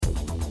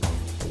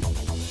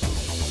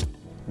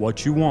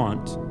what you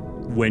want,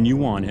 when you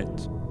want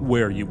it,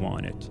 where you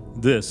want it.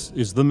 This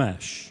is The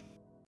Mesh.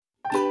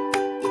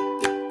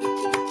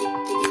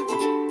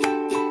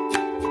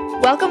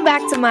 Welcome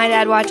back to My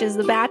Dad Watches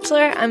The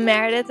Bachelor. I'm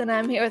Meredith, and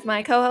I'm here with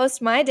my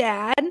co-host, my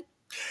dad.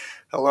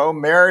 Hello,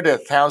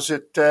 Meredith. How's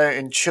it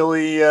in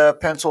chilly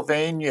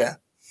Pennsylvania?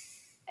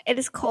 It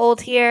is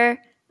cold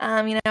here.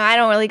 I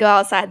don't really go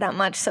outside that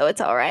much, so it's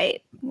all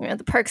right.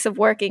 The perks of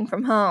working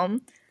from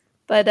home.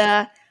 But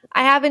I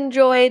have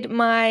enjoyed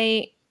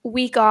my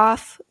week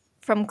off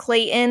from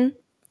Clayton,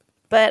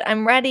 but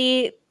I'm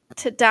ready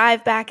to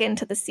dive back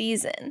into the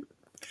season.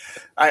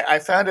 I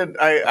found it.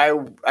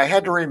 I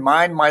had to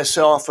remind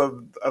myself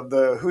of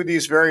who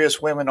these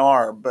various women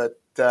are, but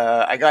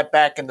I got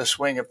back in the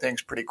swing of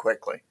things pretty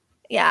quickly.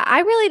 Yeah,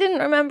 I really didn't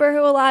remember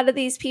who a lot of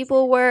these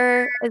people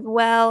were as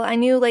well. I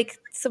knew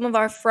some of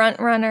our front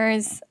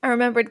runners. I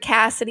remembered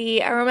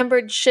Cassidy. I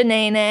remembered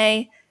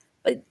Shanae.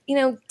 But,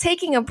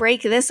 taking a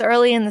break this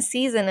early in the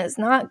season is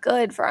not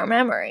good for our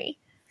memory.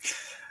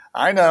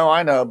 I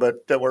know,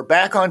 but we're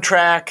back on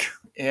track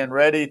and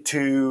ready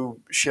to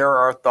share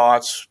our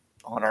thoughts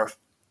on our,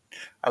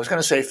 I was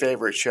going to say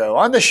favorite show,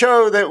 on the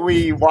show that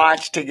we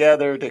watched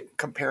together to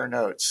compare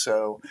notes.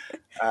 So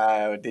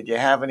did you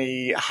have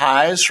any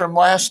highs from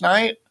last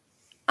night?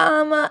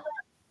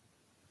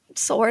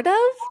 Sort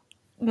of,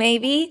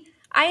 maybe.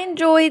 I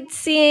enjoyed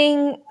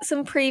seeing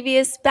some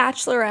previous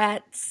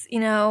bachelorettes.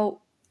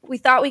 We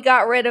thought we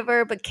got rid of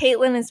her, but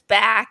Caitlyn is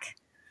back.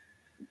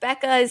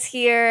 Becca is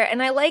here,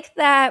 and I like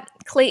that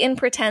Clayton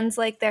pretends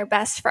like they're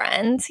best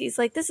friends. He's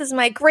like, this is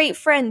my great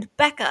friend,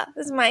 Becca.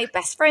 This is my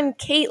best friend,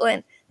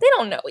 Caitlyn. They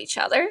don't know each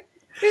other.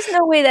 There's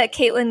no way that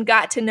Caitlyn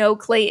got to know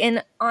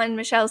Clayton on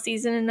Michelle's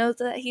season and knows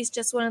that he's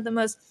just one of the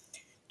most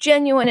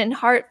genuine and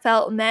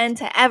heartfelt men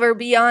to ever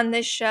be on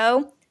this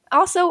show.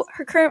 Also,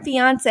 her current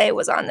fiance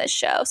was on this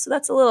show, so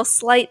that's a little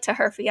slight to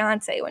her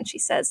fiance when she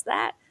says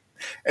that.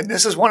 And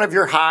this is one of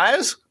your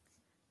highs?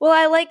 Well,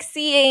 I like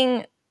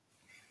seeing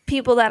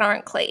people that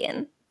aren't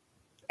Clayton.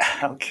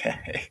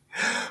 Okay.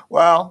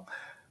 Well,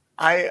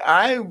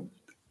 I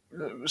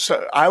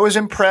was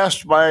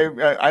impressed by,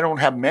 I don't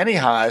have many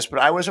highs, but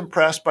I was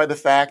impressed by the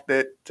fact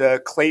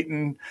that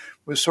Clayton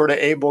was sort of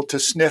able to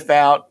sniff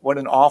out what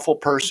an awful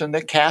person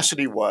that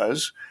Cassidy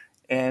was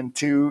and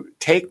to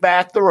take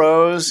back the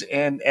rose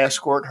and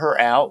escort her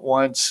out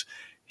once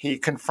he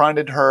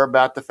confronted her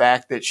about the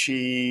fact that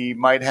she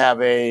might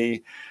have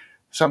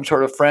some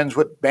sort of friends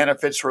with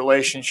benefits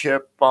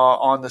relationship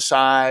on the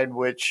side,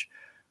 which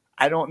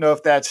I don't know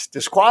if that's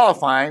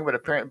disqualifying,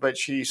 but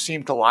she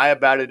seemed to lie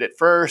about it at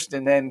first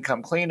and then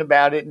come clean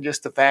about it. And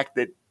just the fact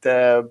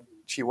that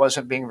she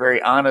wasn't being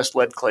very honest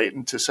led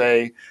Clayton to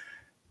say,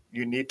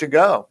 you need to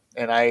go.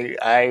 And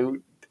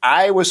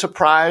I was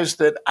surprised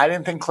that I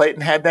didn't think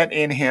Clayton had that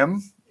in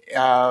him,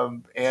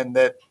 and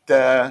that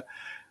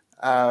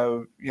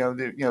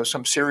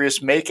some serious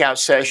makeout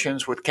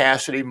sessions with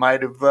Cassidy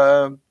might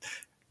have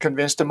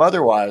convinced him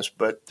otherwise.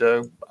 But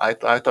I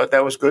thought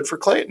that was good for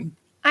Clayton.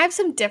 I have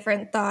some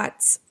different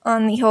thoughts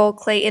on the whole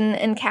Clayton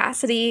and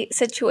Cassidy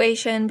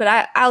situation,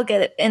 but I'll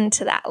get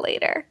into that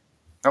later.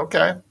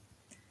 Okay.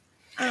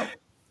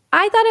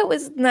 I thought it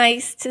was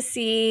nice to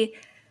see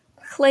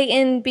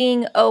Clayton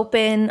being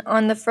open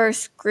on the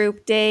first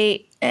group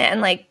date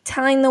and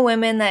telling the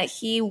women that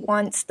he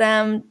wants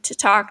them to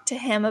talk to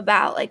him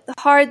about the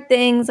hard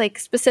things.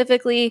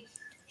 Specifically,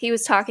 he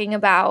was talking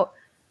about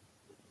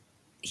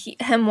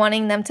him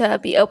wanting them to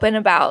be open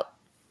about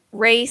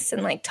race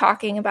and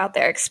talking about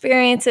their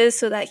experiences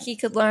so that he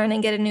could learn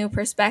and get a new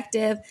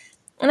perspective.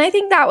 And I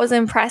think that was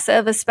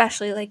impressive,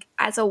 especially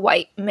as a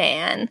white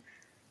man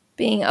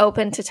being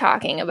open to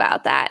talking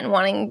about that and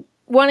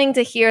wanting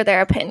to hear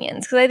their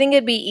opinions, because I think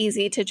it'd be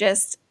easy to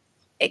just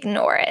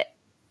ignore it.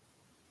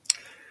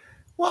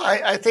 Well,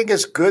 I think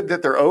it's good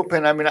that they're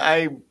open. I mean,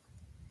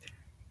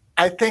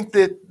 I think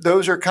that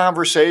those are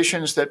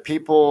conversations that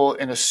people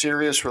in a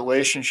serious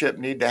relationship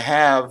need to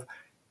have.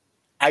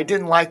 I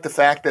didn't like the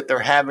fact that they're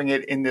having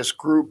it in this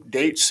group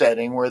date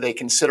setting where they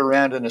can sit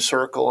around in a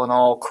circle and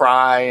all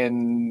cry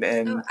and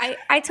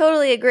I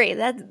totally agree.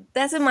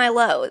 That's in my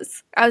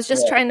lows. I was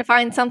just trying to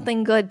find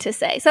something good to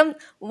say.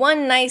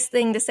 One nice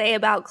thing to say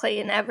about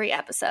Clayton every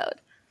episode.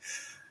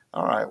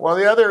 All right. Well,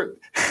 the other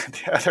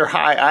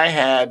high I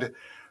had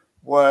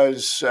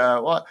was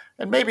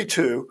and maybe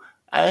two.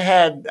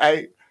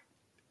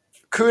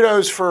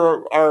 Kudos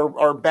for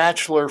our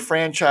Bachelor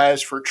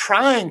franchise for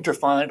trying to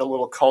find a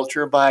little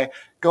culture by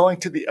going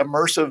to the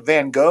immersive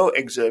Van Gogh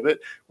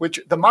exhibit, which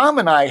the mom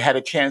and I had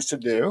a chance to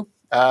do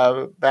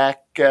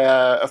back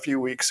a few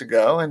weeks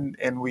ago, and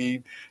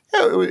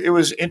it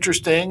was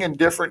interesting and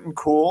different and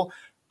cool.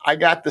 I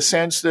got the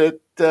sense that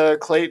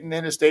Clayton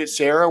and his date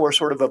Sarah were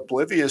sort of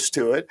oblivious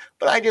to it,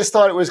 but I just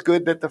thought it was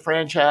good that the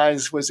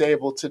franchise was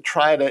able to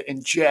try to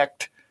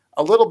inject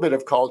a little bit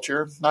of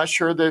culture. Not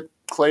sure that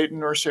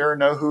Clayton or Sarah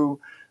know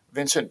who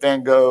Vincent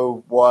van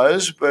Gogh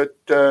was, but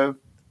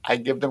I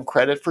give them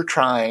credit for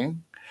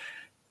trying.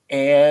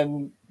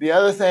 And the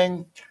other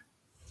thing,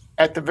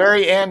 at the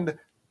very end,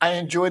 I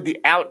enjoyed the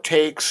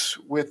outtakes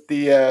with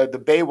the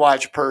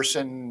Baywatch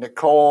person,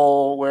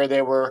 Nicole, where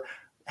they were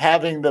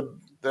having the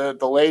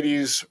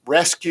ladies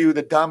rescue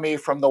the dummy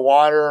from the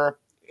water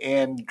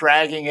and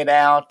dragging it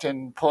out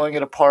and pulling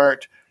it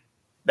apart.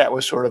 That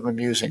was sort of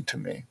amusing to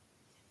me.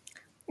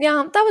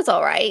 Yeah, that was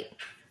all right.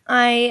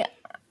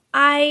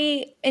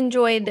 I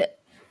enjoyed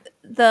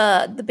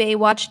the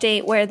Baywatch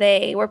date where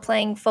they were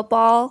playing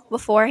football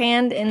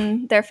beforehand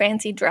in their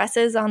fancy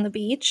dresses on the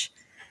beach.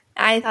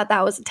 I thought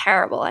that was a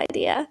terrible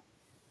idea,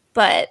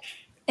 but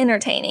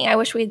entertaining. I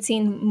wish we'd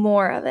seen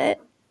more of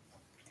it.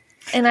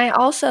 And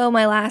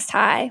my last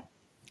high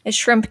is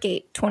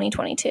Shrimpgate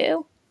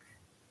 2022.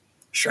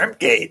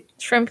 Shrimpgate.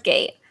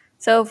 Shrimpgate.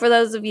 So for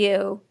those of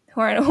you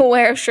who aren't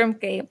aware of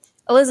Shrimpgate,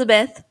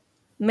 Elizabeth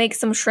makes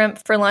some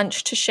shrimp for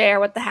lunch to share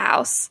with the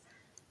house.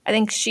 I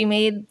think she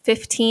made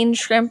 15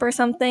 shrimp or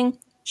something.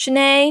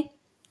 Shanae,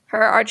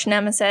 her arch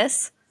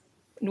nemesis,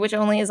 which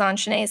only is on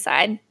Shanae's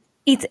side,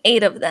 eats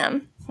 8 of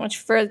them, which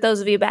for those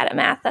of you bad at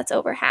math, that's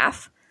over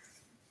half.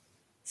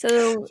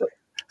 So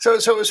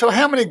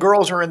how many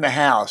girls are in the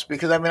house?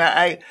 Because I mean,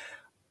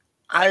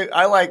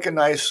 I like a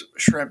nice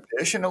shrimp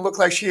dish, and it looked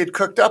like she had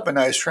cooked up a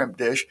nice shrimp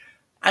dish.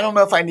 I don't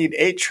know if I need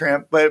 8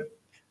 shrimp, but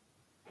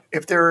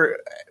if there are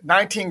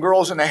 19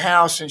 girls in the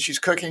house and she's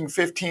cooking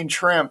 15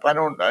 shrimp,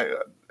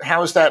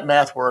 how is that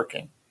math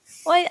working?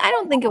 Well, I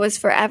don't think it was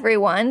for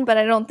everyone, but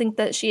I don't think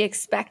that she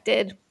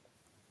expected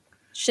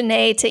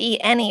Shanae to eat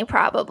any,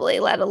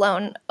 probably, let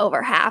alone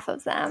over half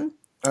of them.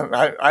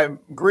 I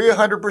agree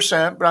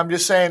 100%, but I'm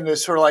just saying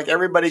it's sort of like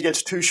everybody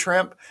gets 2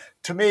 shrimp.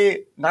 To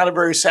me, not a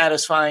very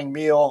satisfying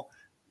meal.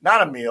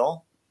 Not a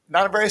meal.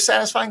 Not a very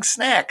satisfying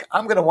snack.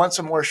 I'm going to want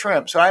some more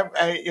shrimp. So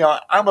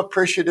I'm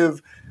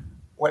appreciative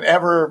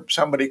whenever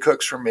somebody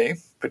cooks for me,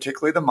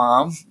 particularly the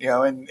mom.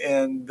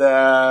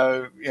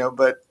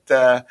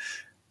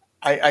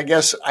 I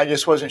guess I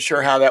just wasn't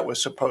sure how that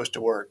was supposed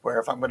to work. Where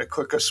if I'm going to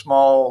cook a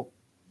small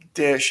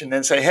dish and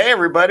then say, "Hey,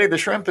 everybody, the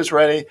shrimp is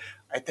ready,"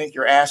 I think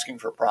you're asking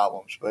for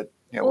problems. But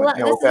this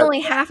is only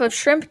half of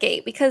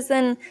Shrimpgate, because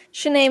then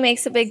Shanae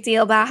makes a big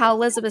deal about how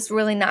Elizabeth's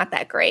really not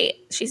that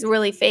great. She's a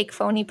really fake,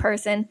 phony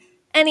person.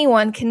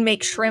 Anyone can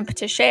make shrimp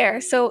to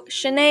share. So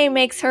Shanae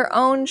makes her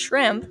own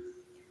shrimp,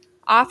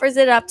 offers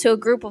it up to a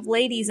group of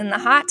ladies in the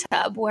hot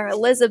tub where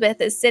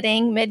Elizabeth is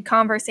sitting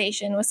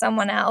mid-conversation with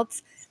someone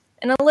else.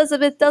 And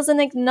Elizabeth doesn't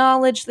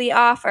acknowledge the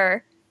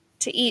offer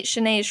to eat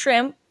Shanae's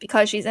shrimp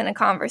because she's in a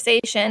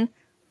conversation.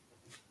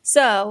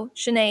 So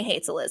Shanae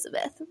hates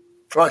Elizabeth.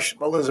 Gosh,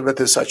 Elizabeth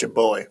is such a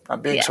bully.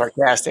 I'm being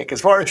sarcastic. As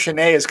far as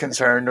Shanae is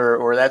concerned,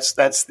 or that's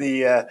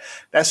the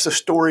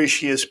story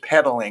she is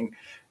peddling,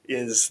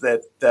 is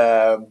that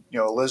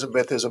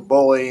Elizabeth is a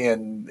bully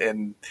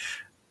and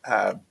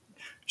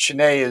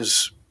Shanae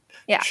is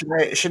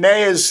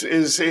Shanae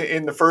is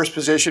in the first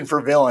position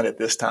for villain at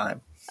this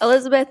time.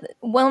 Elizabeth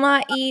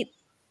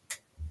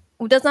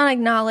does not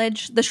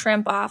acknowledge the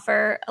shrimp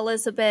offer.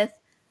 Elizabeth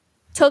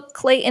took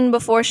Clayton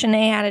before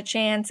Shanae had a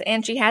chance,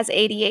 and she has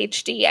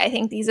ADHD. I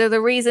think these are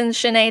the reasons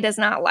Shanae does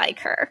not like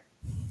her.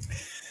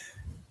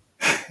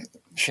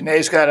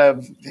 Shanae's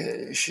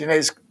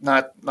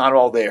not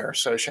all there.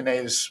 So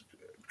Shanae's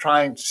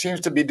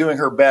seems to be doing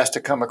her best to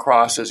come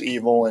across as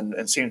evil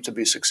and seems to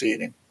be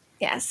succeeding.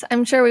 Yes,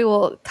 I'm sure we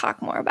will talk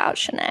more about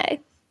Shanae.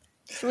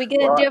 Do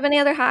you have any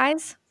other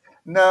highs?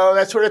 No,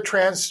 that sort of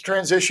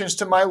transitions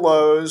to my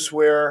lows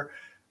where,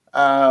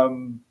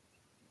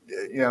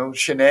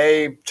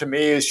 Shanae to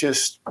me is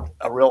just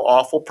a real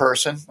awful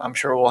person. I'm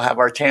sure we'll have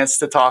our chance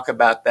to talk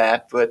about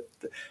that, but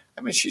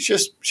I mean, she's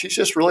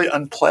just really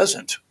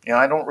unpleasant.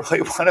 I don't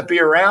really want to be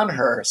around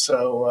her.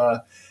 So,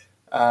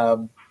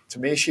 to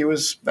me,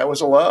 that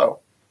was a low.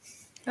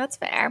 That's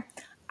fair.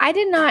 I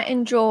did not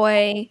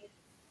enjoy.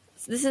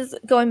 This is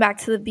going back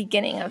to the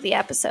beginning of the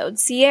episode.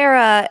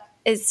 Sierra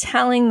is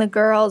telling the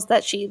girls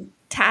that she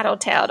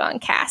tattletaled on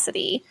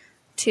Cassidy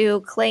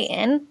to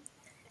Clayton.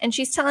 And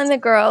she's telling the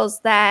girls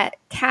that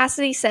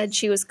Cassidy said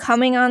she was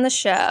coming on the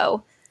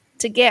show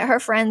to get her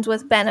friends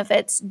with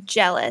benefits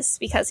jealous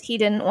because he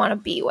didn't want to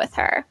be with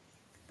her.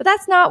 But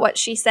that's not what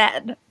she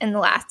said in the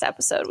last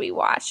episode we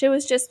watched. It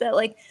was just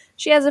that,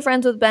 she has a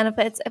friends with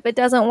benefits. If it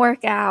doesn't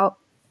work out,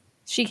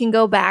 she can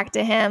go back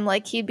to him.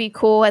 He'd be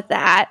cool with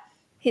that.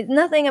 He's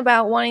nothing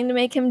about wanting to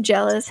make him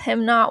jealous,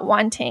 him not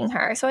wanting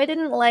her. So I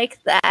didn't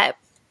like that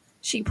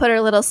she put her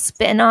little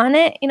spin on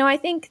it. I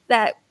think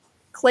that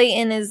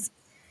Clayton is,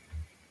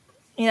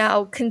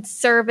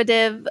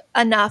 conservative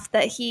enough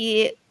that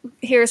he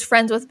hears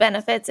friends with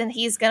benefits and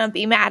he's going to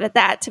be mad at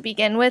that to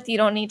begin with. You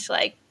don't need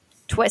to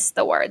twist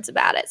the words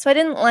about it. So I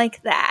didn't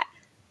like that.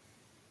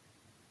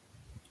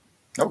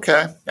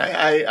 Okay.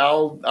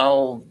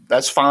 I'll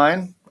that's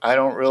fine. I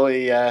don't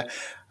really, I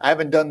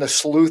haven't done the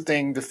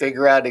sleuthing to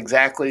figure out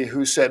exactly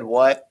who said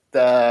what.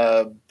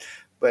 But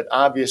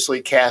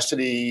obviously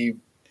Cassidy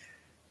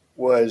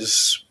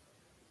was,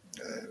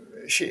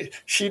 she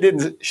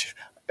didn't,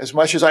 as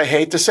much as I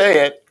hate to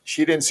say it,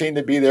 she didn't seem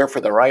to be there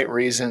for the right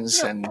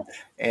reasons,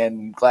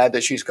 and glad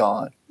that she's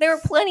gone. There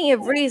were plenty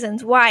of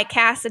reasons why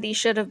Cassidy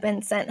should have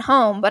been sent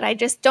home, but I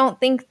just don't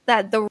think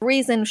that the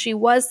reason she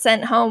was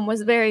sent home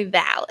was very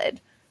valid.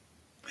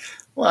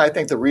 Well, I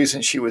think the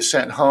reason she was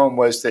sent home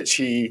was that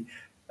she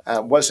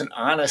wasn't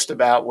honest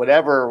about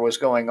whatever was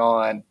going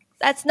on.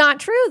 That's not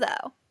true,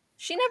 though.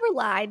 She never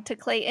lied to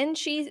Clayton.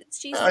 She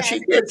said,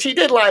 she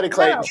did lie to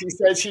Clayton. No. She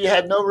said she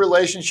had no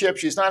relationship.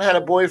 She's not had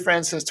a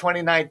boyfriend since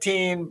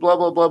 2019, blah,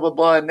 blah, blah, blah,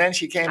 blah. And then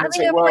she came and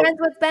said, well, friends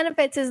with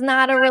benefits is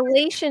not a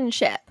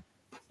relationship.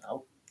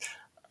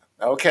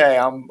 Okay,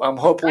 I'm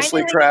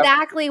hopelessly I knew trapped.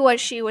 Exactly what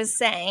she was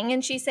saying.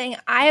 And she's saying,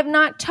 I have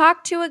not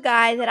talked to a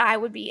guy that I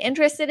would be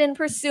interested in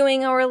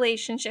pursuing a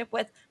relationship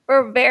with for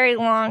a very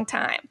long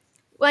time.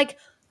 Like,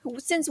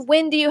 since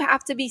when do you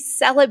have to be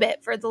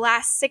celibate for the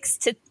last 6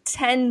 to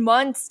 10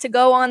 months to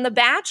go on The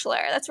Bachelor?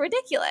 That's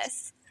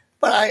ridiculous.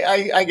 But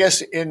I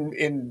guess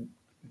in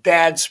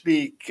dad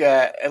speak,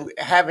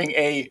 having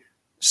a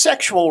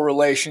sexual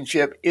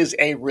relationship is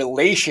a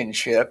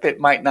relationship. It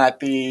might not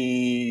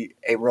be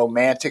a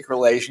romantic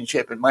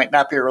relationship. It might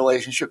not be a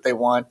relationship they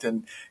want.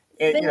 And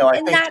in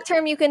that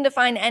term, you can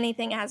define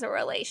anything as a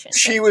relationship.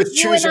 She was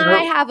choosing. You and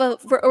I have a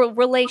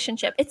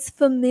relationship. It's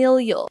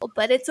familial,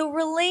 but it's a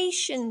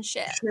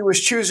relationship. She was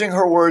choosing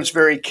her words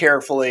very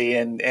carefully,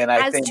 and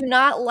I think do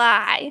not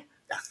lie.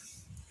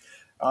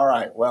 All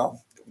right.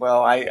 Well,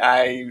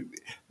 I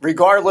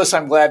regardless,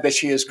 I'm glad that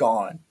she is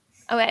gone.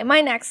 Okay,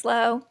 my next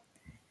low.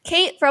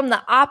 Kate from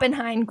the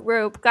Oppenheim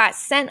group got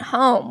sent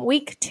home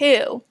week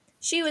 2.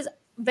 She was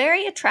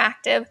very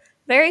attractive,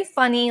 very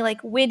funny,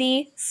 like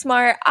witty,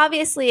 smart,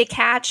 obviously a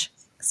catch,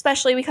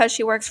 especially because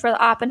she works for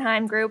the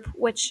Oppenheim group,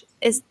 which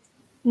is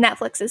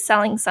Netflix's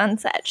Selling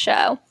Sunset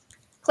show.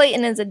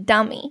 Clayton is a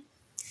dummy.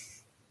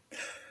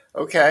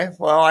 Okay.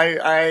 Well,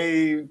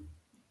 I'm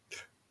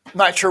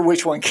not sure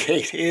which one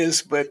Kate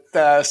is, but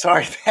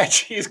sorry that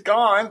she's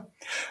gone.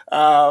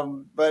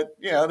 But,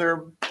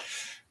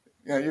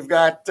 you've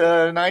got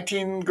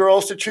 19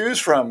 girls to choose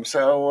from,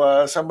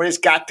 so somebody's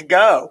got to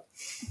go.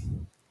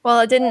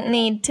 Well, it didn't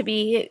need to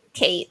be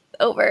Kate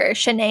over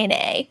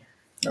Shanae.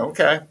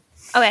 Okay,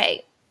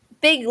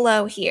 big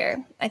low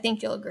here. I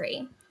think you'll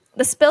agree.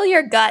 The Spill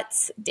Your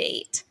Guts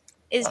date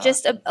is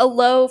just a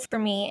low for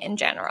me in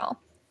general.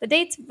 The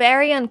date's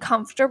very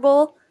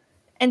uncomfortable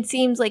and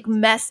seems like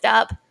messed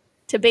up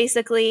to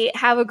basically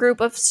have a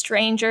group of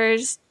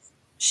strangers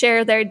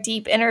share their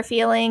deep inner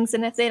feelings,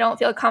 and if they don't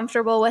feel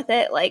comfortable with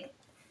it, like,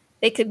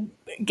 they could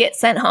get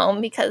sent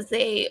home because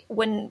they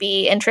wouldn't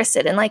be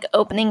interested in like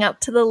opening up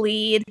to the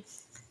lead.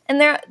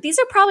 And these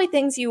are probably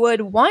things you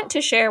would want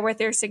to share with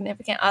your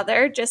significant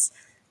other, just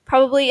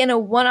probably in a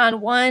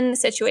one-on-one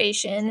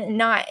situation,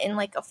 not in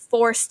like a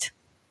forced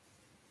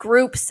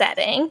group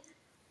setting.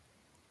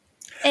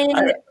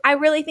 And I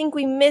really think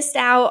we missed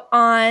out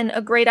on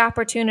a great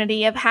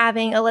opportunity of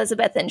having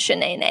Elizabeth and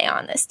Shanae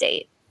on this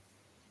date.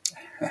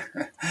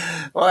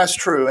 Well, that's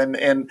true.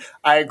 And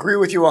I agree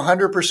with you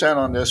 100%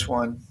 on this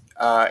one.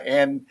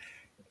 And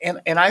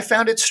I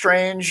found it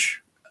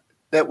strange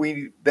that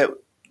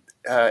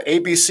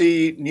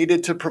ABC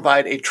needed to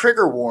provide a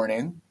trigger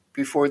warning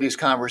before these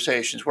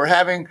conversations. We're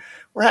having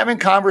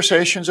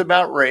conversations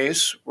about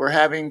race. We're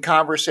having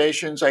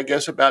conversations, I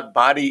guess, about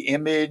body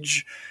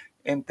image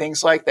and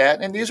things like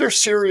that. And these are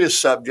serious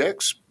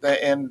subjects.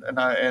 And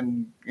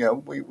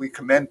we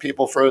commend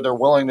people for their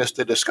willingness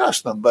to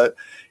discuss them. But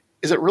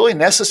is it really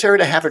necessary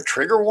to have a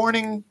trigger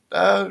warning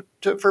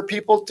for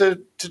people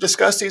to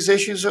discuss these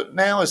issues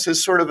now? Is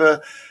this sort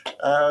of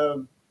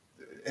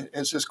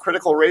is this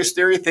critical race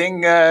theory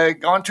thing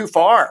gone too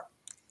far?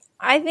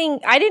 I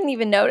think I didn't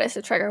even notice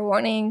a trigger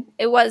warning.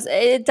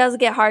 It does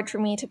get hard for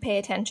me to pay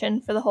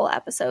attention for the whole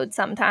episode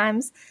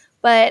sometimes,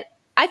 but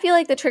I feel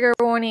like the trigger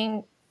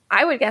warning,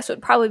 I would guess,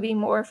 would probably be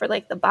more for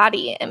like the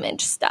body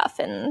image stuff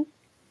and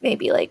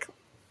maybe like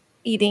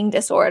eating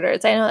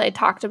disorders. I know they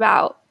talked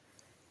about,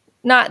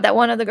 not that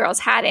one of the girls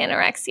had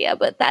anorexia,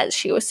 but that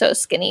she was so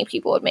skinny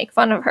people would make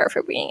fun of her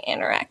for being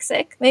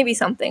anorexic. Maybe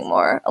something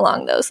more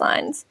along those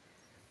lines.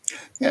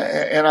 Yeah,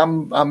 and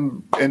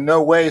I'm in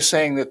no way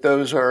saying that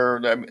those are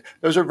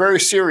very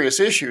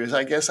serious issues.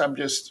 I guess I'm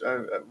just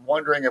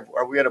wondering,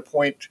 are we at a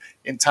point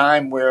in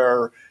time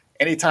where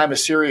anytime a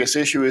serious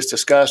issue is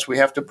discussed, we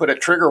have to put a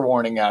trigger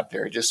warning out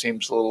there? It just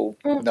seems a little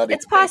nutty.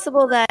 It's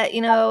possible that,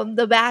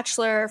 the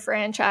Bachelor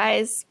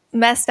franchise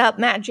messed up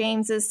Matt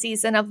James's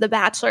season of The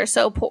Bachelor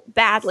so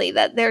badly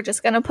that they're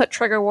just going to put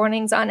trigger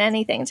warnings on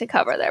anything to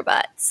cover their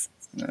butts.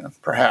 Yeah,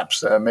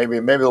 perhaps maybe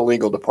the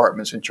legal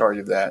department's in charge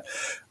of that.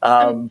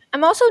 I'm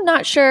also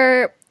not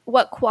sure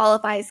what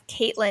qualifies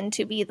Caitlyn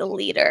to be the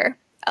leader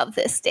of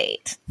this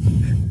date.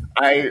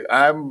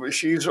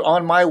 She's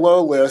on my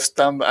low list.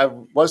 I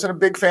wasn't a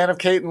big fan of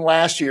Caitlyn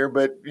last year,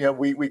 but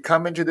we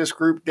come into this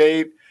group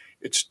date.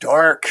 It's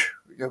dark,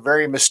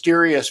 very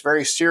mysterious,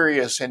 very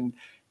serious, and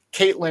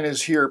Caitlyn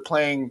is here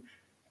playing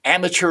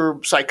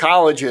amateur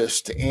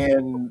psychologist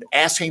and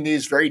asking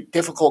these very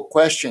difficult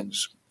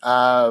questions.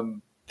 Why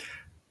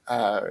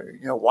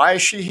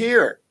is she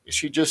here? Is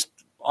she just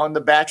on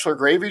the Bachelor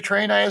gravy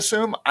train, I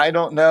assume. I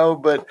don't know,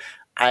 but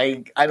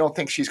I don't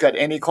think she's got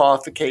any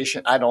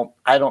qualification. I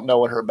don't know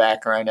what her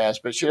background is,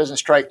 but she doesn't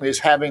strike me as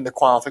having the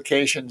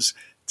qualifications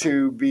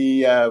to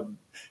be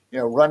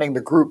running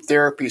the group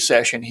therapy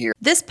session here.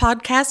 This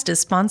podcast is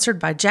sponsored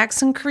by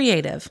Jackson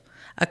Creative,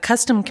 a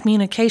custom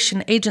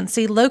communication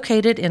agency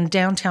located in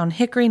downtown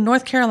Hickory,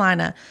 North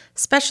Carolina,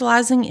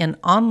 specializing in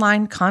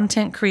online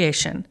content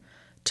creation.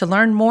 To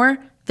learn more,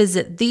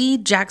 visit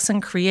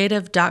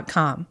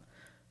thejacksoncreative.com.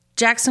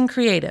 Jackson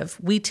Creative,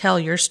 we tell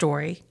your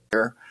story.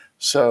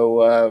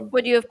 So,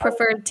 would you have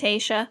preferred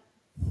Tayshia?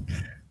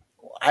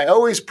 I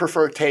always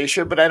prefer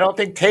Tayshia, but I don't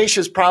think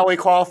Tayshia's probably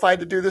qualified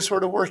to do this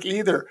sort of work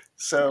either.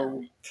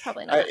 So, no,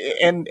 probably not.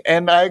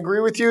 And I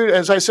agree with you.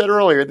 As I said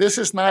earlier, this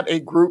is not a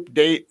group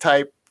date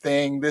type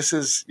thing. This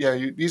is,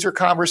 these are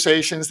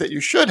conversations that you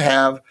should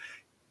have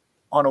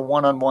on a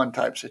one-on-one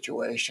type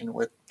situation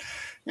with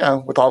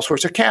all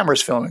sorts of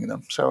cameras filming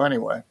them. So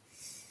anyway.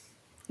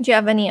 Do you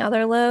have any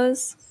other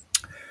lows?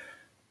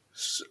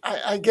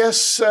 I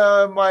guess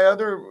my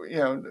other,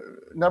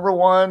 number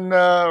one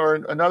or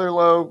another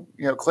low,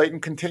 Clayton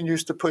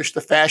continues to push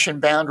the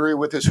fashion boundary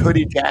with his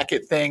hoodie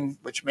jacket thing,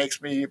 which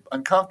makes me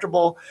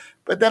uncomfortable.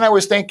 But then I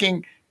was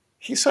thinking,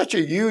 he's such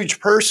a huge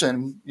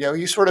person,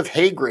 he's sort of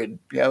Hagrid,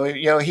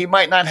 he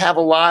might not have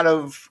a lot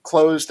of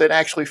clothes that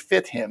actually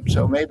fit him.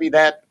 So maybe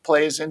that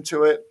plays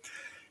into it.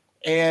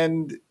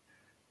 And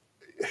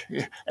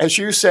as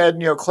you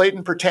said,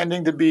 Clayton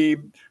pretending to be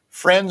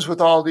friends with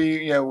all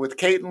the, with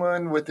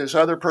Caitlin, with this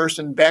other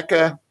person,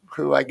 Becca,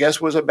 who I guess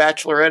was a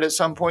bachelorette at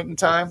some point in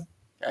time.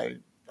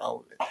 And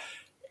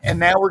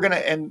now we're going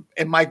to, and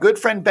my good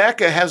friend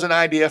Becca has an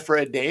idea for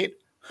a date.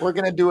 We're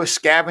going to do a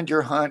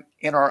scavenger hunt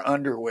in our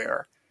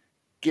underwear.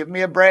 Give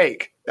me a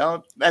break.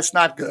 That's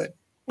not good.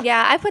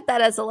 Yeah, I put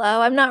that as a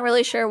low. I'm not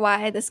really sure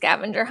why the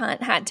scavenger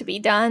hunt had to be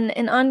done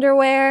in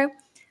underwear.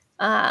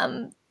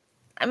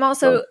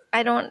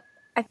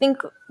 I think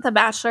The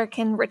Bachelor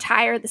can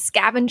retire the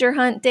scavenger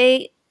hunt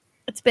date.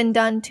 It's been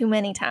done too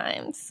many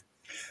times.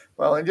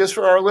 Well, and just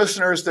for our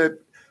listeners that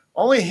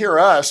only hear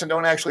us and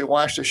don't actually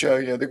watch the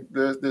show,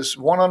 this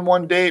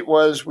one-on-one date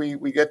was we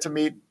get to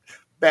meet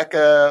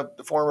Becca,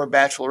 the former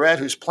bachelorette,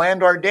 who's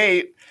planned our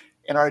date.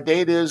 And our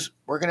date is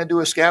we're going to do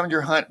a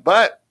scavenger hunt,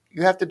 but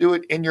you have to do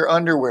it in your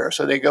underwear.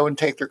 So they go and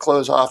take their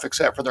clothes off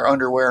except for their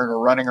underwear and are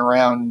running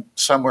around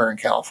somewhere in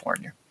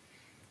California.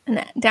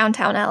 In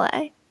downtown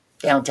LA.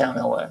 Downtown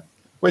LA.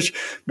 Which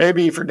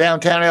maybe for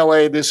downtown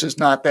LA, this is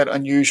not that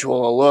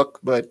unusual a look,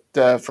 but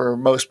for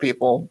most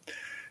people,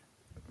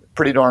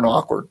 pretty darn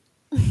awkward.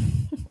 Do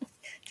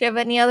you have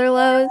any other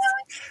lows?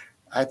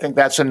 I think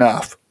that's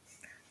enough.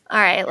 All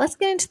right, let's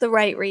get into the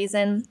right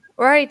reason.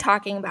 We're already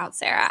talking about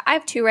Sarah. I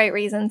have two right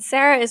reasons.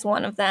 Sarah is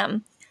one of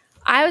them.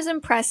 I was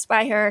impressed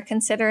by her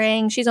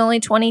considering she's only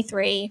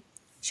 23.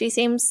 She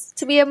seems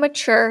to be a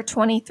mature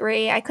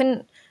 23. I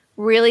couldn't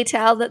really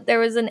tell that there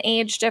was an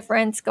age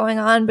difference going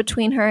on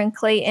between her and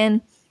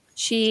Clayton.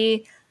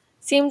 She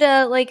seemed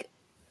to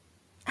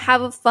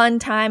have a fun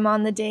time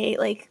on the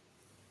date,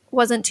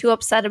 wasn't too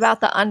upset about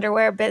the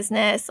underwear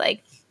business,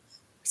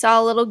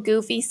 saw a little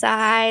goofy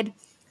side.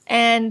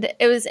 And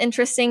it was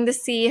interesting to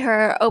see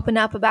her open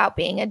up about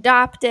being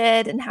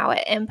adopted and how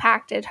it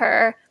impacted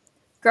her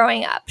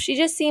growing up. She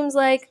just seems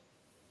like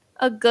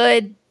a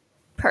good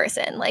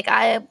person,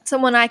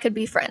 someone I could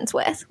be friends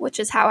with, which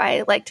is how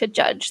I like to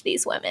judge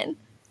these women.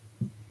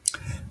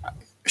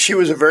 She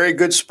was a very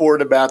good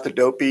sport about the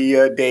dopey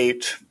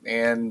date,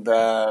 and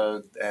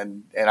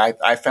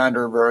I found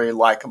her very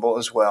likable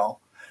as well.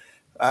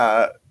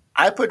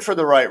 I put for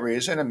the right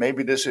reason, and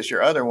maybe this is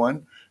your other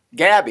one,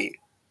 Gabby,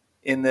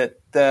 in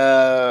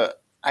that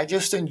I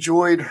just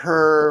enjoyed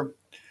her,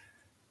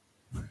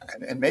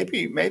 and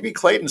maybe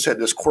Clayton said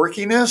this,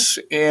 quirkiness,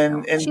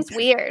 and she's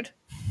weird.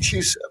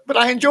 But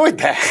I enjoyed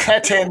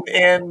that,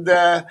 and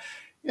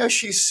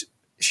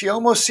she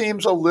almost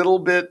seems a little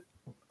bit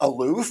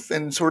aloof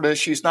and sort of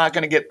she's not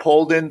going to get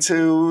pulled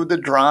into the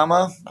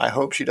drama. I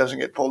hope she doesn't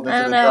get pulled into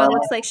the drama. It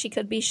looks like she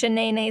could be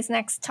Shanae's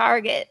next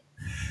target.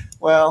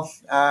 Well,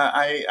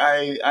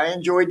 I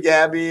enjoyed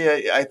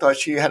Gabby. I thought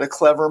she had a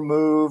clever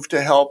move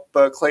to help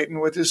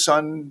Clayton with his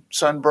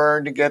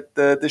sunburn to get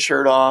the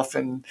shirt off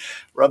and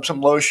rub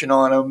some lotion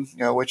on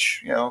him,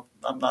 which,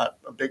 I'm not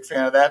a big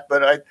fan of that,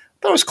 but I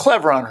thought it was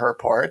clever on her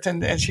part.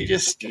 And she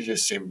just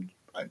seemed,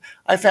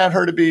 I found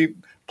her to be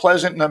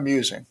pleasant and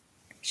amusing.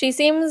 She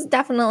seems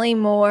definitely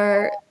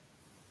more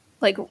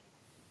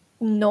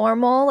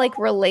normal,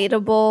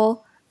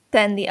 relatable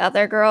than the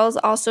other girls.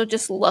 Also,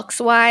 just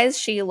looks wise,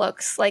 she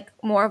looks like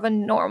more of a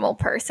normal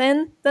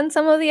person than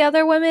some of the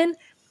other women.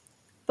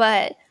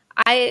 But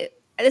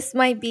this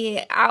might be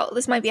a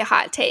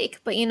hot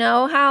take, but you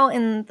know how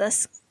in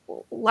the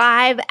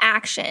live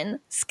action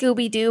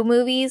Scooby-Doo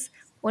movies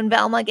when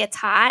Velma gets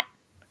hot?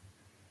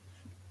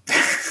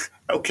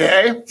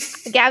 Okay.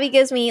 Gabby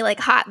gives me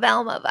hot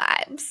Velma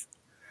vibes.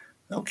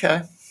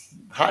 Okay.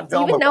 Hot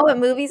Velma. Do you even know what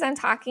movies I'm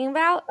talking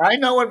about? I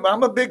know it.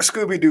 I'm a big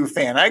Scooby-Doo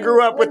fan. I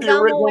grew up with the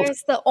original. Velma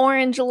wears the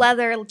orange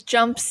leather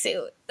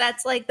jumpsuit.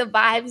 That's like the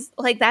vibes,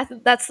 like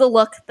that's the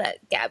look that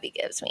Gabby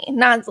gives me.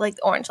 Not like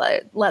orange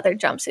leather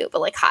jumpsuit, but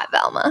like hot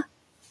Velma.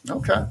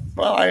 Okay.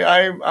 Well,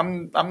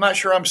 I'm not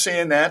sure I'm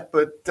seeing that,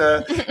 but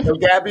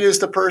Gabby is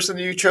the person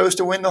that you chose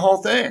to win the whole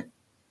thing.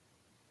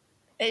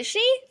 Is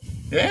she?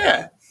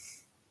 Yeah.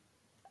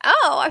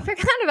 Oh, I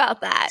forgot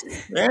about that.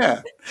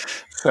 Yeah.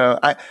 So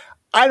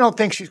I don't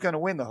think she's going to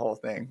win the whole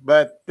thing,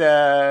 but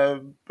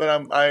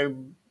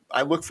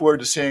I look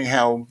forward to seeing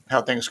how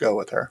things go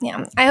with her.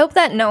 Yeah, I hope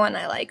that no one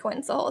I like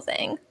wins the whole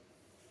thing.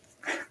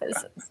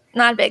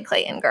 Not a big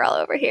Clayton girl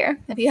over here,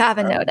 if you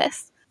haven't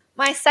noticed.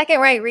 My second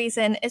right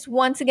reason is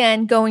once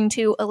again going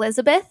to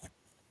Elizabeth,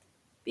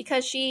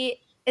 because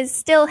she is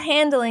still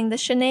handling the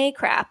Shanae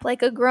crap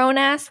like a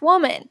grown-ass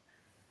woman.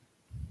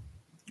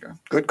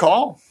 Good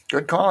call.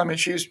 Good call. I mean,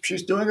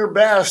 she's doing her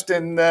best,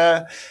 and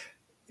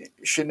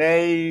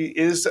Shanae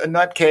is a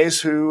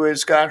nutcase who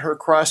has got her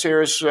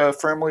crosshairs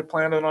firmly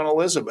planted on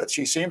Elizabeth.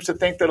 She seems to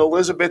think that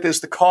Elizabeth is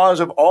the cause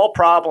of all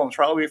problems,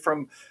 probably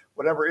from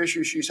whatever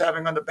issues she's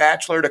having on The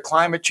Bachelor to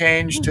climate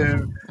change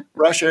to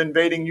Russia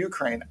invading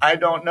Ukraine. I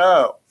don't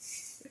know.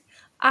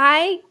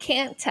 I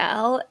can't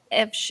tell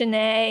if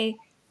Shanae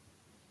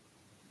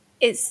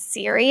is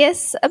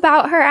serious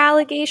about her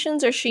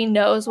allegations or she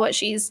knows what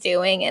she's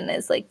doing and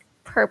is like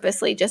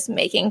purposely just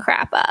making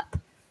crap up.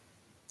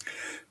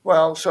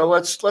 Well, so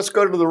let's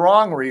go to the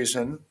wrong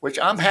reason, which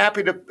I'm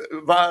happy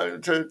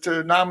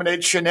to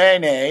nominate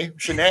Shanae.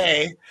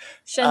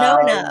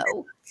 Shanono.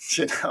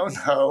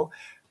 Shanono.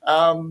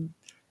 And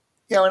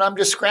I'm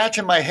just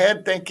scratching my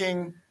head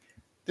thinking,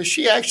 does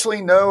she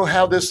actually know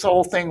how this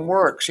whole thing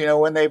works?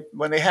 When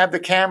they have the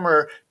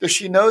camera, does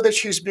she know that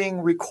she's being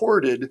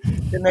recorded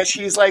and that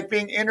she's like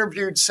being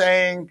interviewed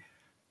saying,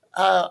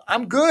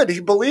 I'm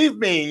good, believe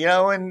me,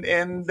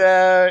 and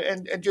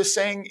just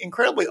saying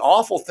incredibly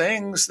awful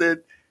things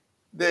that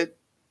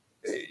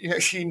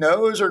she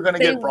knows are going to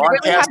get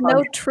broadcast. They really have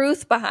no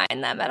truth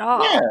behind them at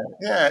all.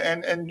 Yeah,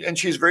 and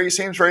she's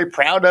seems very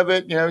proud of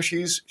it.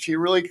 She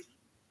really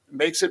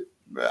makes it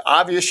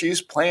obvious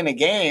she's playing a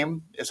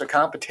game. It's a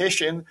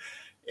competition,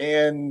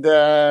 and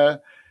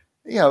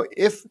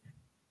if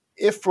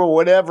for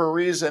whatever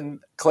reason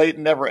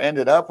Clayton never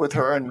ended up with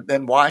her and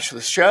then watched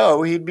the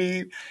show, he'd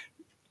be,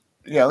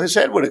 his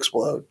head would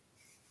explode.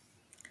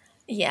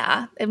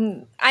 Yeah,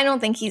 I don't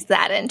think he's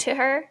that into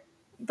her.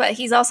 But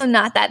he's also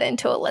not that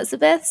into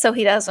Elizabeth, so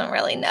he doesn't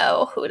really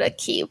know who to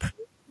keep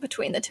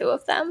between the two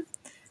of them.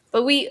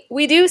 But we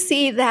do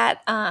see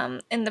that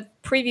in the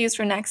previews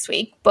for next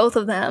week, both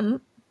of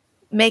them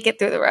make it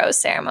through the rose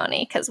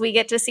ceremony because we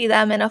get to see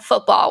them in a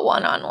football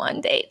one-on-one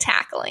date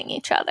tackling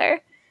each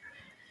other.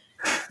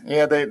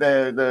 Yeah,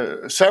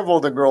 the several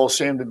of the girls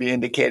seem to be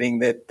indicating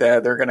that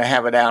they're going to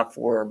have it out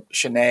for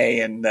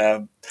Shanae, and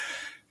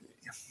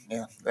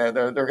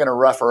they're going to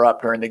rough her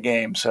up during the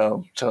game.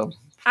 So.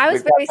 I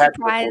was very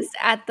surprised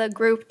at the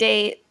group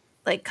date,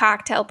 like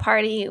cocktail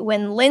party,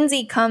 when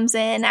Lindsay comes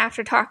in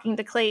after talking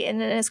to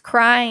Clayton and is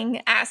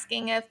crying,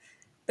 asking if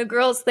the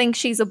girls think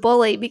she's a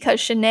bully because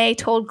Shanae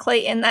told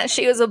Clayton that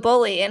she was a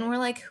bully. And we're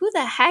like, who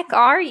the heck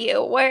are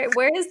you?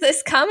 Where is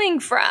this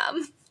coming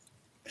from?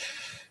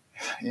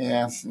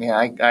 Yeah.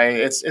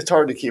 It's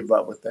hard to keep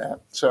up with that.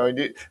 So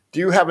do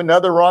you have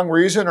another wrong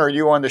reason, or are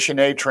you on the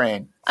Shanae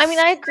train? I mean,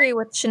 I agree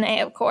with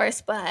Shanae, of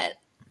course, but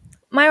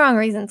my wrong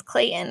reason is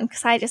Clayton,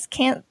 because I just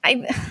can't.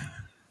 I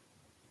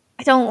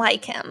don't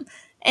like him,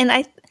 and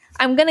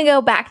I'm gonna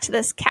go back to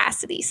this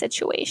Cassidy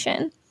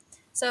situation.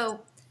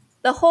 So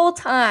the whole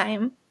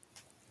time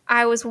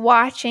I was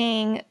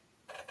watching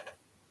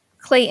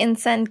Clayton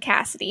send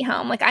Cassidy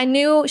home, like I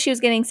knew she was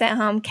getting sent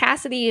home.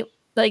 Cassidy,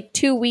 like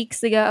 2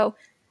 weeks ago,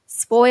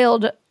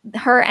 spoiled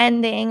her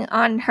ending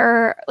on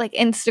her like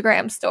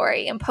Instagram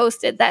story and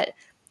posted that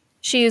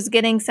she was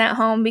getting sent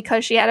home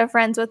because she had a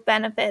friends with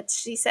benefits.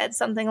 She said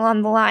something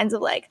along the lines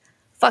of like,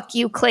 fuck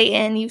you,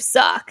 Clayton, you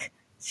suck.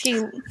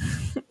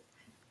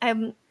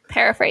 I'm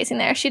paraphrasing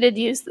there. She did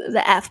use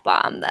the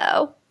F-bomb,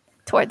 though,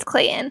 towards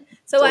Clayton.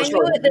 So I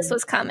knew that this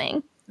was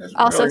coming.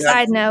 Also,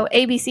 side note,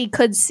 ABC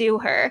could sue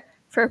her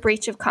for a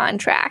breach of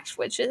contract,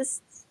 which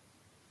is,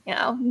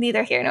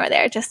 neither here nor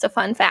there, just a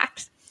fun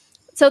fact.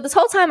 So this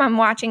whole time I'm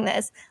watching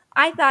this,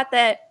 I thought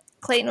that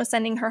Clayton was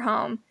sending her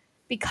home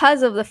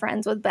because of the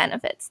friends with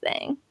benefits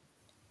thing.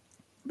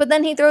 But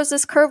then he throws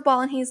this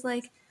curveball and he's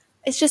like,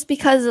 it's just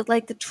because of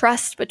like the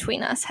trust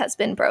between us has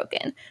been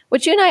broken,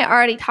 which you and I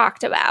already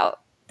talked about,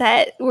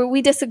 that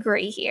we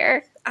disagree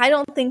here. I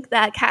don't think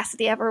that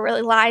Cassidy ever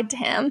really lied to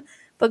him,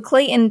 but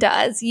Clayton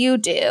does. You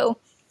do.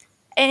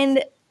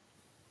 And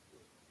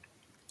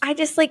I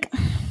just like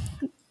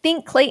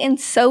think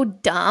Clayton's so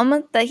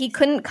dumb that he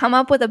couldn't come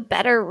up with a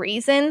better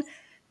reason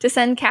to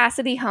send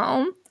Cassidy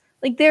home.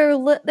 Like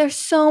there's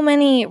so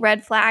many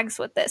red flags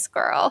with this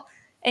girl.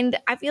 And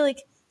I feel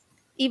like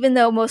even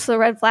though most of the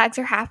red flags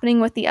are happening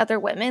with the other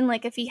women,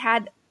 like if he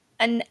had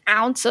an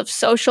ounce of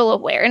social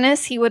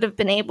awareness, he would have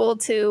been able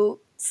to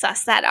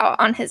suss that out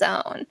on his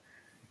own.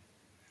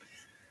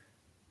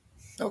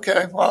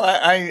 Okay. Well,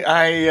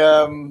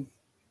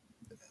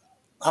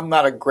 I'm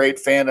not a great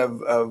fan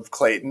of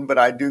Clayton, but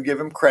I do give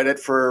him credit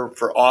for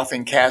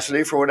offing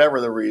Cassidy for whatever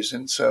the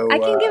reason. So I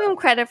can give him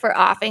credit for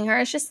offing her.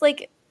 It's just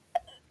like,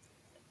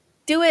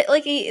 do it.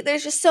 Like,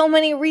 there's just so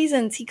many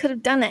reasons he could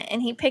have done it,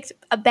 and he picked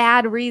a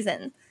bad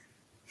reason.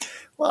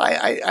 Well,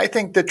 I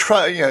think the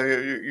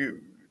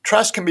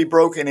trust can be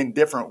broken in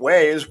different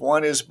ways.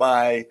 One is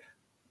by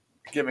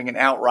giving an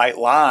outright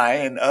lie,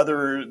 and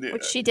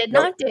Which she did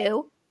not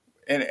do.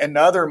 And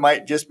another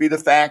might just be the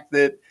fact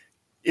that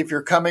if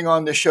you're coming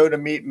on the show to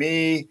meet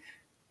me,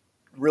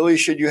 really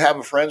should you have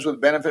a friends with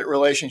benefit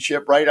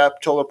relationship right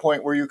up till the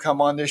point where you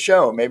come on this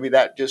show? Maybe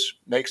that just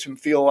makes him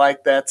feel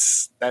like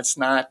that's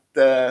not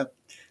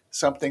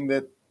something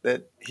that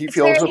he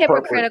feels very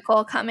appropriate.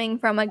 Hypocritical coming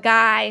from a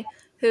guy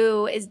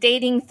who is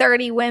dating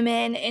 30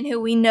 women and who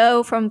we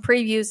know from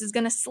previews is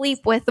going to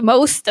sleep with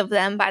most of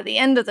them by the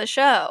end of the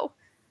show.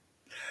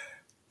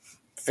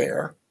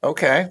 Fair.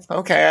 Okay.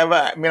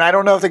 I mean, I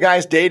don't know if the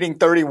guy's dating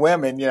 30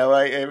 women.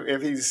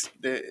 If he's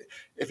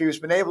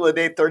been able to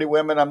date 30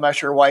 women, I'm not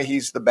sure why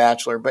he's the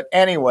bachelor. But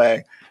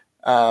anyway,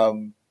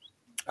 I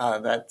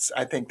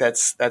think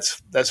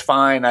that's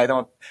fine. I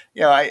don't.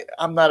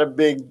 I'm not a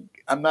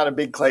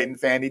big Clayton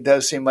fan. He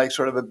does seem like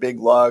sort of a big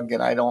lug,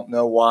 and I don't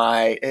know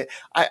why.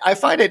 I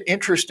find it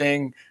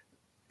interesting.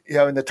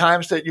 In the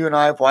times that you and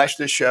I have watched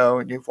this show,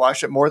 and you've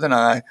watched it more than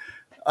I,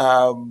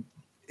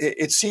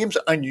 it seems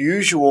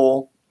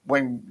unusual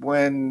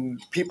when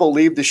people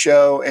leave the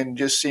show and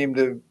just seem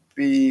to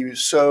be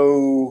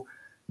so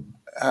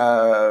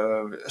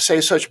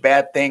say such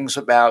bad things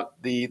about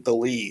the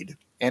lead.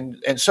 And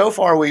so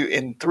far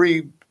in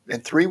 3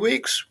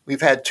 weeks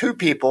we've had 2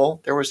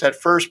 people. There was that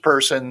first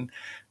person,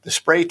 the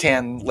spray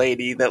tan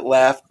lady that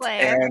left,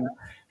 Claire. and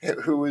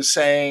who was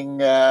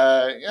saying,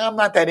 I'm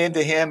not that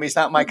into him. He's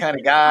not my kind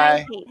of guy.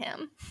 I hate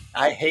him.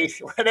 I hate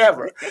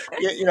whatever,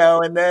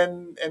 and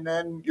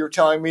then you're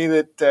telling me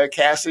that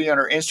Cassidy on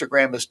her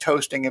Instagram is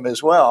toasting him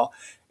as well.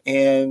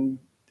 And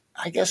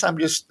I guess I'm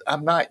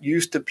not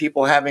used to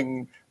people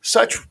having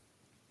such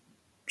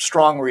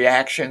strong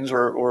reactions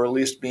or at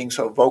least being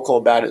so vocal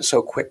about it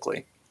so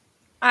quickly.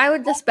 I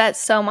would just bet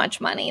so much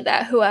money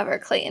that whoever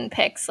Clayton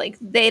picks, like,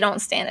 they don't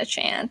stand a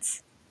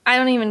chance. I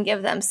don't even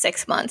give them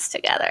 6 months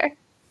together.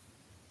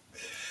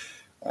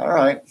 All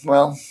right.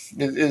 Well,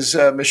 is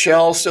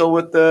Michelle still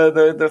with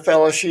the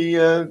fella she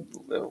Yeah,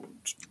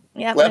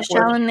 left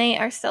Michelle with? and Nate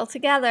are still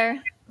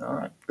together. All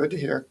right. Good to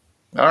hear.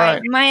 All right.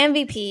 My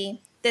MVP,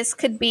 this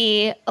could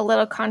be a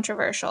little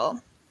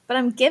controversial, but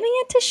I'm giving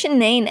it to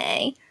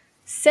Shanae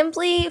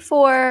simply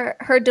for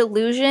her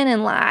delusion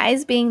and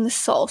lies being the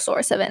sole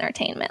source of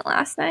entertainment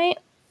last night.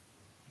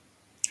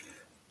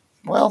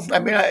 Well, I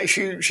mean,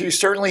 she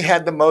certainly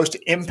had the most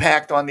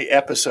impact on the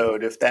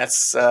episode, if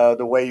that's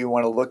the way you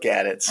want to look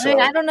at it. So. I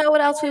mean, I don't know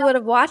what else we would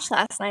have watched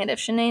last night if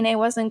Shanae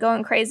wasn't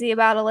going crazy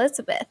about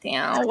Elizabeth.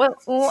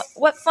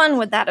 What fun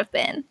would that have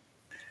been?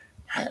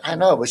 I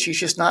know, but she's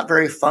just not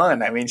very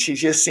fun. I mean, she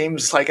just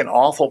seems like an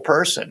awful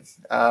person.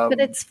 But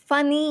it's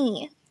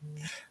funny.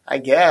 I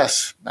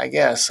guess.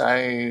 It's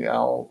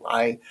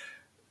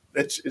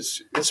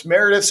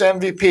Meredith's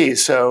MVP,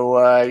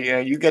 so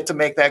you get to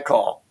make that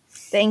call.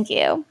 Thank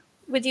you.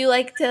 Would you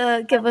like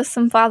to give us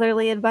some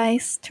fatherly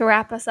advice to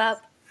wrap us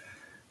up?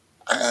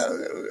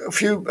 A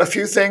few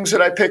things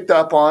that I picked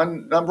up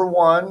on. Number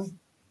one,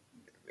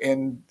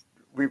 and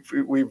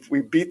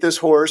we beat this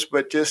horse,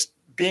 but just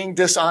being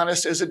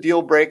dishonest is a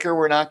deal breaker.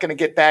 We're not going to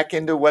get back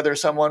into whether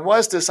someone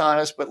was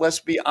dishonest, but let's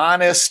be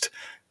honest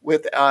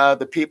with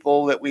the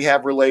people that we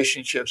have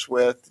relationships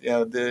with.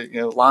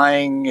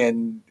 Lying,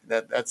 and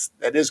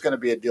that is going to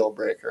be a deal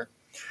breaker.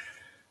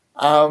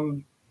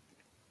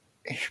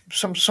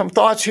 Some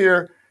thoughts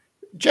here.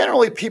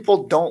 Generally,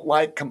 people don't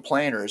like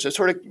complainers. It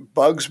sort of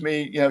bugs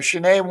me.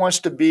 Shanae wants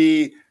to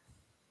be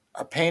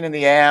a pain in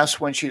the ass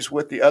when she's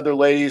with the other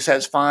ladies.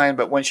 That's fine.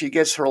 But when she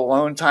gets her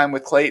alone time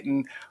with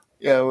Clayton,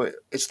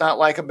 it's not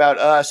like about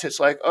us.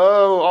 It's like,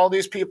 oh, all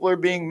these people are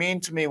being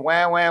mean to me.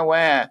 Wah, wah,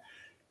 wah.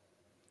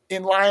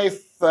 In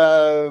life,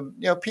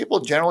 people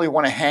generally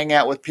want to hang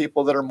out with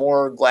people that are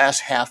more glass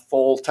half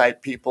full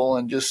type people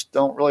and just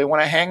don't really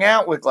want to hang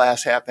out with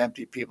glass half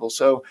empty people.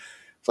 So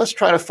let's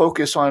try to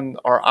focus on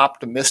our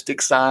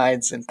optimistic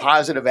sides and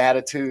positive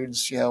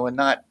attitudes, and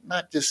not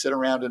just sit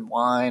around and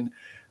whine.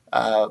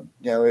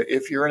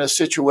 If you're in a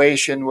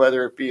situation,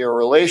 whether it be a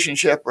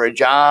relationship or a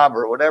job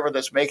or whatever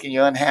that's making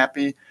you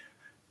unhappy,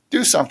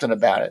 do something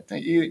about it.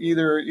 You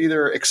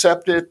either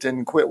accept it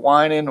and quit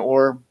whining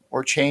or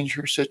change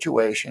your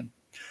situation.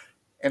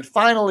 And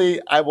finally,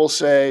 I will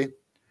say,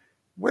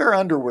 wear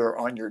underwear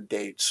on your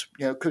dates,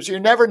 because you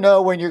never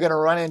know when you're going to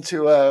run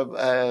into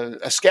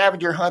a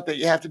scavenger hunt that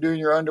you have to do in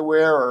your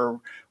underwear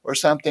or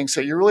something.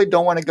 So you really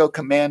don't want to go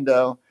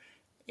commando.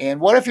 And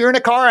what if you're in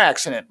a car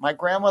accident? My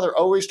grandmother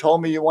always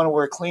told me you want to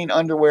wear clean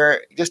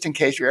underwear just in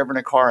case you're ever in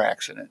a car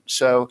accident.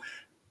 So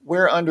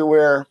wear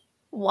underwear.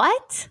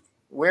 What?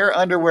 Wear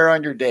underwear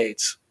on your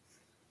dates.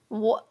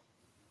 What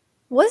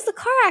does the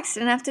car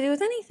accident have to do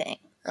with anything?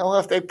 Well,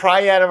 if they pry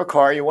you out of a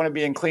car, you want to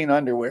be in clean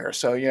underwear.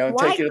 So,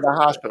 take you to the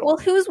hospital. Well,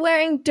 who's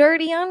wearing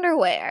dirty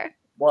underwear?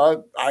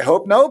 Well, I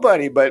hope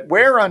nobody, but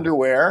wear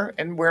underwear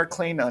and wear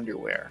clean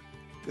underwear.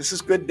 This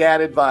is good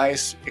dad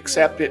advice.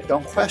 Accept it.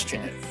 Don't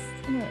question it.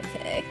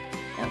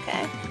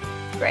 Okay.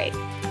 Great.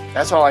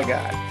 That's all I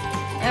got.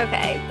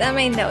 Okay. That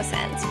made no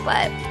sense.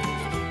 But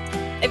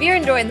if you're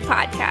enjoying the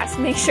podcast,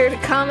 make sure to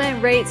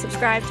comment, rate,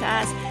 subscribe to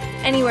us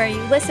anywhere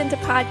you listen to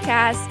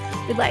podcasts.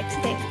 We'd like to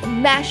thank The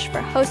Mesh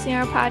for hosting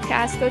our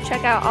podcast. Go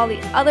check out all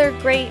the other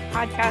great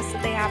podcasts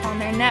that they have on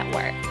their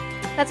network.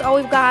 That's all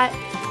we've got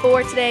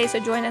for today, so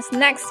join us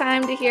next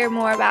time to hear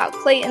more about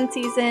Clayton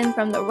season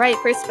from the right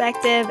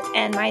perspective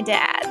and my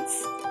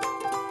dad's.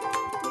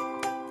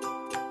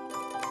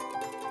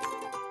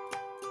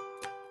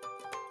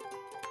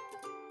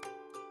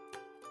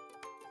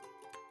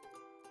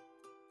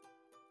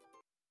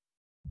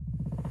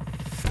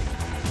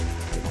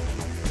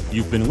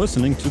 You've been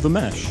listening to The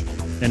Mesh,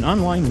 an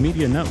online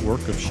media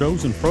network of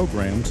shows and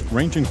programs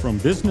ranging from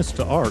business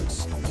to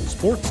arts,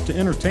 sports to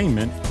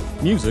entertainment,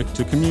 music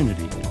to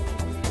community.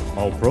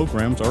 All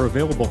programs are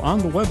available on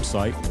the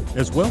website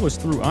as well as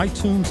through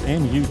iTunes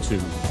and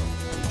YouTube.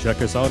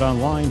 Check us out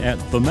online at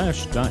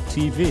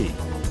themesh.tv.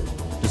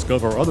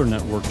 Discover other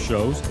network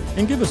shows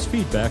and give us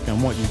feedback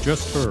on what you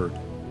just heard.